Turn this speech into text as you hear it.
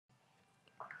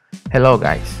Hello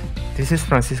guys, this is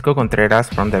Francisco Contreras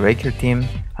from the ABaker team,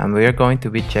 and we are going to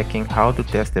be checking how to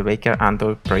test the ABaker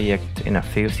Android project in a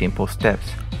few simple steps,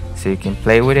 so you can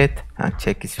play with it and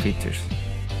check its features.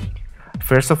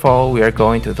 First of all, we are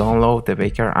going to download the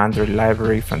ABaker Android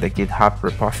library from the GitHub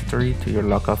repository to your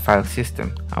local file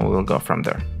system, and we will go from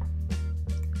there.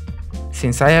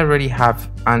 Since I already have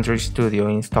Android Studio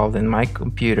installed in my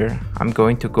computer, I'm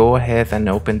going to go ahead and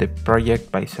open the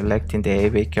project by selecting the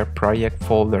ABaker project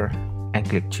folder and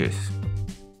click Choose.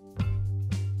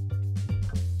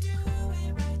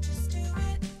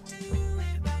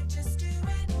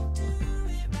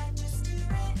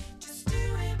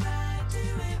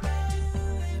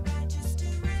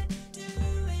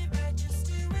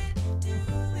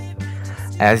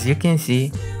 As you can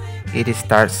see, it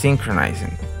starts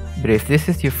synchronizing. But if this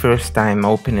is your first time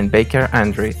opening ABaker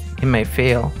Android, it may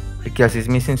fail because it's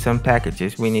missing some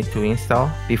packages we need to install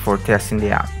before testing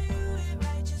the app.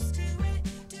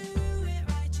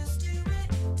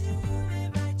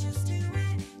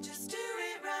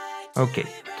 Okay,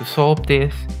 to solve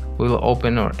this, we will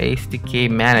open our SDK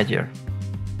manager.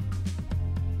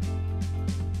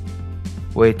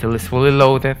 Wait till it's fully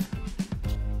loaded.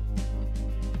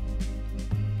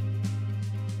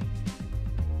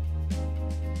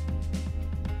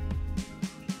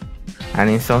 And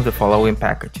install the following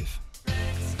packages: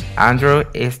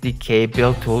 Android SDK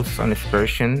build tools on its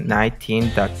version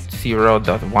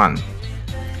 19.0.1.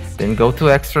 Then go to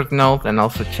Extract Node and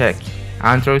also check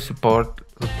Android support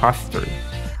repository,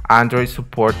 Android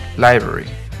support library.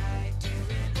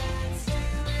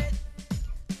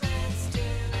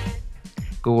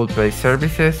 Google Play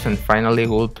services, and finally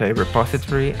Google Play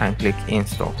repository, and click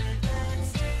install.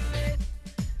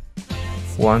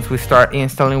 Once we start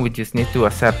installing, we just need to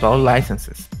accept all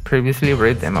licenses, previously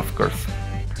read them of course,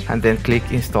 and then click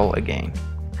install again.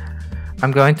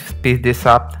 I'm going to speed this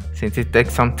up since it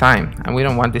takes some time and we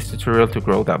don't want this tutorial to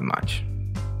grow that much.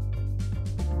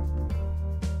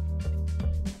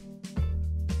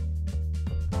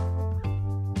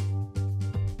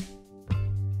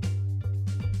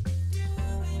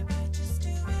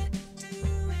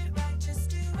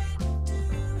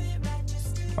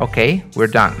 Okay, we're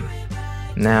done.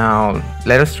 Now,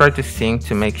 let us try to sync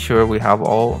to make sure we have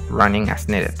all running as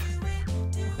needed.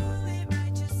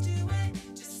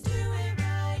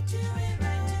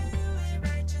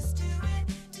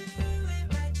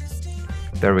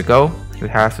 There we go, we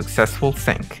have successful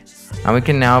sync, and we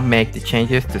can now make the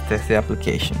changes to test the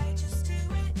application.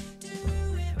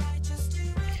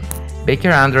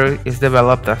 ABaker Android is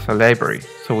developed as a library,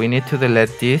 so we need to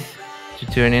delete this to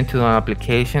turn into an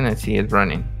application and see it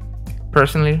running.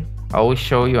 Personally, I will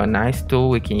show you a nice tool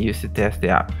we can use to test the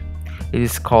app. It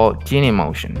is called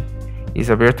Genymotion. It's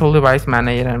a virtual device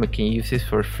manager and we can use this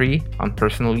for free on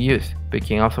personal use. We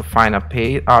can also find a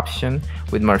paid option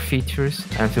with more features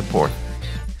and support.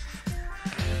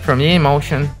 From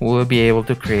Genymotion, we will be able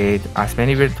to create as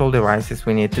many virtual devices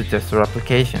we need to test our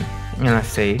application. And I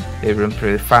say they run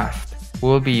pretty fast. We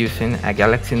will be using a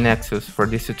Galaxy Nexus for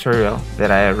this tutorial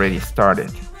that I already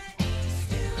started.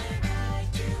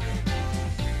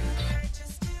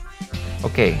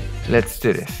 Okay, let's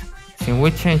do this. Since we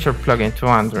changed our plugin to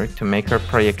Android to make our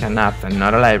project an app and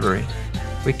not a library,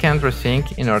 we can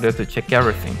resync in order to check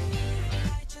everything.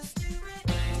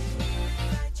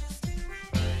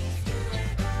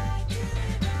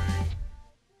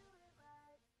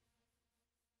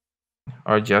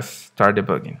 Or just start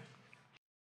debugging.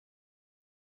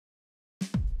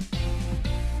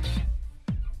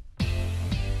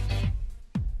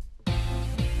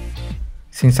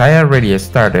 Since I already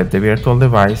started the virtual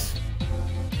device,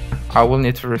 I will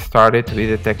need to restart it to be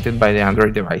detected by the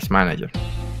Android Device Manager.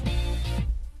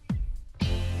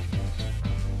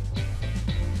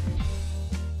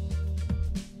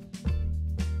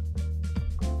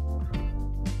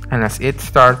 And as it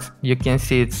starts, you can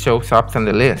see it shows up on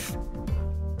the list.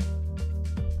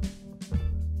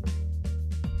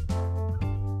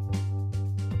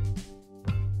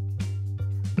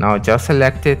 Now just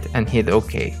select it and hit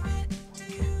OK.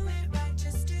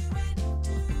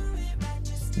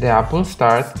 The app will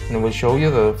start and will show you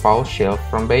the default shelf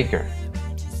from ABaker.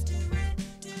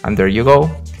 And there you go,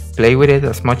 play with it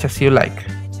as much as you like.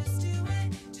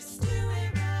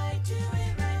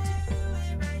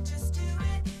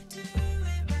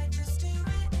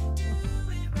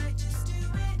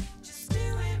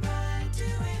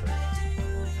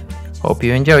 Hope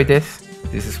you enjoyed this.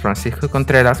 This is Francisco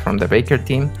Contreras from the ABaker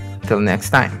team. Till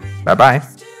next time, bye bye.